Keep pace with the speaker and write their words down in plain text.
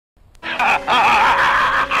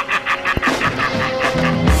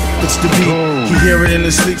wants to be. He hear it in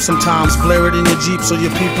his sleep sometimes. Blare it in your Jeep so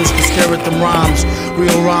your peoples can stare at them rhymes.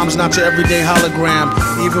 Real rhymes, not your everyday hologram.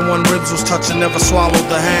 Even when ribs was touching, never swallowed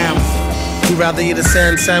the ham. He'd rather eat a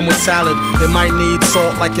sandwich salad. It might need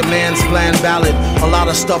salt like your man's bland ballad. A lot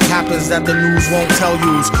of stuff happens that the news won't tell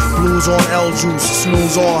yous. Blues on L juice,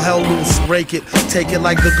 snooze all hell loose. Rake it, take it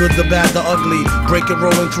like the good, the bad, the ugly. Break it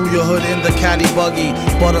rolling through your hood in the caddy buggy.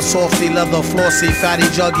 Butter softy, leather flossy, fatty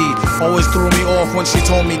juggy. Always threw me off when she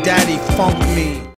told me daddy funk me.